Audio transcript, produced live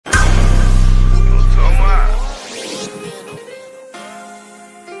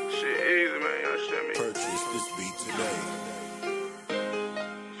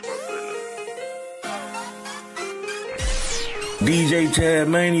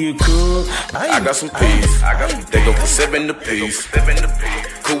Tazmania, cool. I got some peas. They go for 7 apiece.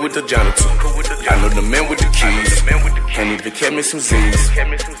 Cool with the janitor. I know the man with the keys. Can't even catch me some Z's.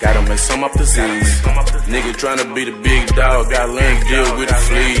 Gotta make some off the Z's. Nigga tryna be the big dog. Gotta learn to deal with the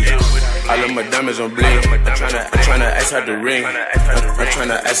fleas. All of my diamonds on bling. I'm tryna ice out the ring. I'm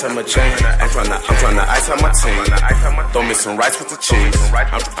tryna ice out my chain. I'm tryna ice out my team. Throw me some rice with the cheese.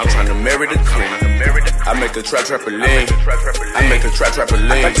 I'm tryna marry the queen. I make the trap a lean. I make the trap a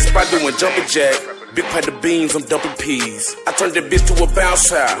lean. I got the spot doing jumping jack. Big pot of beans, I'm dumping peas. I turned that bitch to a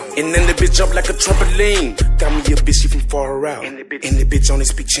bounce out. And then the bitch jump like a trampoline. Got me a bitch, she from far out. And the bitch only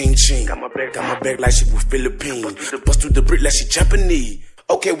speak ching ching. Got my back like she was Philippine. Bust through the brick like she Japanese.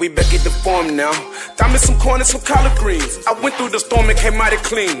 Okay, we back at the farm now. Got me some corn and some collard greens. I went through the storm and came mighty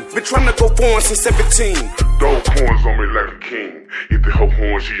clean. Been trying to go foreign since 17. Dog horns on me like a king. If the hoe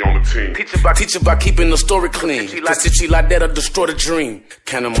horns, she on the team. Teach about keeping the story clean. Cause if she like that, I'll destroy the dream.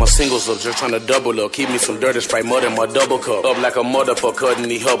 Counting my singles up, just trying to double up. Keep me some dirty Sprite mud in my double cup. Up like a motherfucker, cutting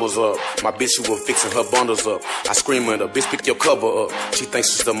these hubbles up. My bitch, she was fixing her bundles up. I scream at her, bitch, pick your cover up. She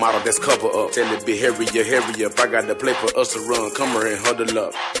thinks she's the model that's cover up. Tell it be hurry up. I got the play for us to run. Come here and huddle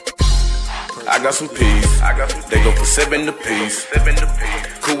up. I got some peas. They go for 7 apiece.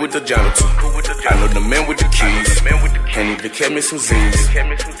 Cool with the janitor. I know the man with the keys. Can't even catch me some Z's.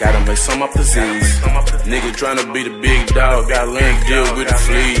 Gotta make some off the Z's. Nigga tryna be the big dog. Gotta learn to deal with the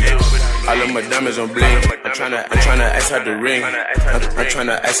fleas. All of my diamonds on bling. I'm tryna ice out the ring. I'm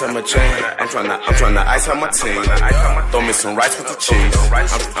tryna ice out my chain. I'm tryna ice out my team. Throw me some rice with the cheese.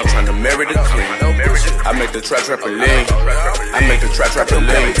 I'm tryna marry the queen. I make the trap a lean. I make the trap a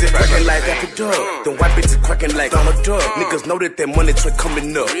lean. Cracking like Apple Dog. Them white bitches cracking like Donald Duck. Niggas know that money trick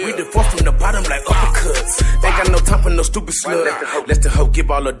coming up. We the fourth from the bottom like uppercuts. Ain't got no time for no stupid slut. Let the hoe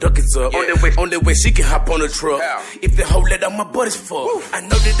give all her duckets up. Only way she can hop on the truck. If the hoe let out my butt is fuck. I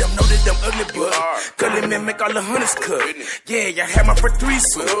know that them ugly but Gully man make all the honeys cut. Yeah, I had my first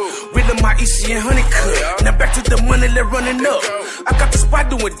threesome. With my Ishi and honey cut. Now back to the money, let running up. I got the spot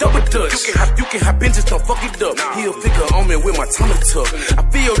doing double dutch. You can hop in, just don't fuck it up. He'll figure on me with my tummy tuck. I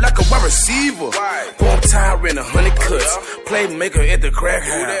feel like a wide receiver. Bomb tire in 100 cuts. Playmaker at the crack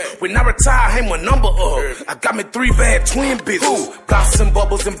house. When I retire, hang my number up. I got me 3 bad twin bitches. Blocks and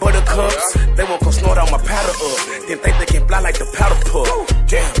bubbles and buttercups. They won't come snort out my powder up. Then think they can fly like the powder puff.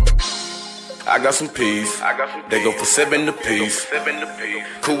 Damn. I got some peas. They go for 7 apiece.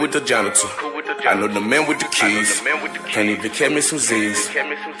 Cool with the janitor. I know the man with the keys. Can't even catch me some Z's.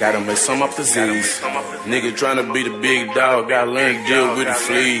 Gotta make some off the Z's. Nigga tryna be the big dog. Gotta learn to deal with the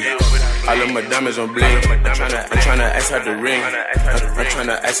fleas. All of my diamonds on bling. I'm tryna ice out the ring. I'm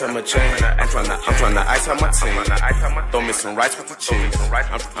tryna ice out my chain. I'm tryna ice out my team. Throw me some rice with the cheese.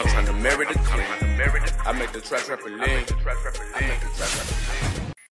 I'm tryna marry the queen. I make the trap a lean. I make the trap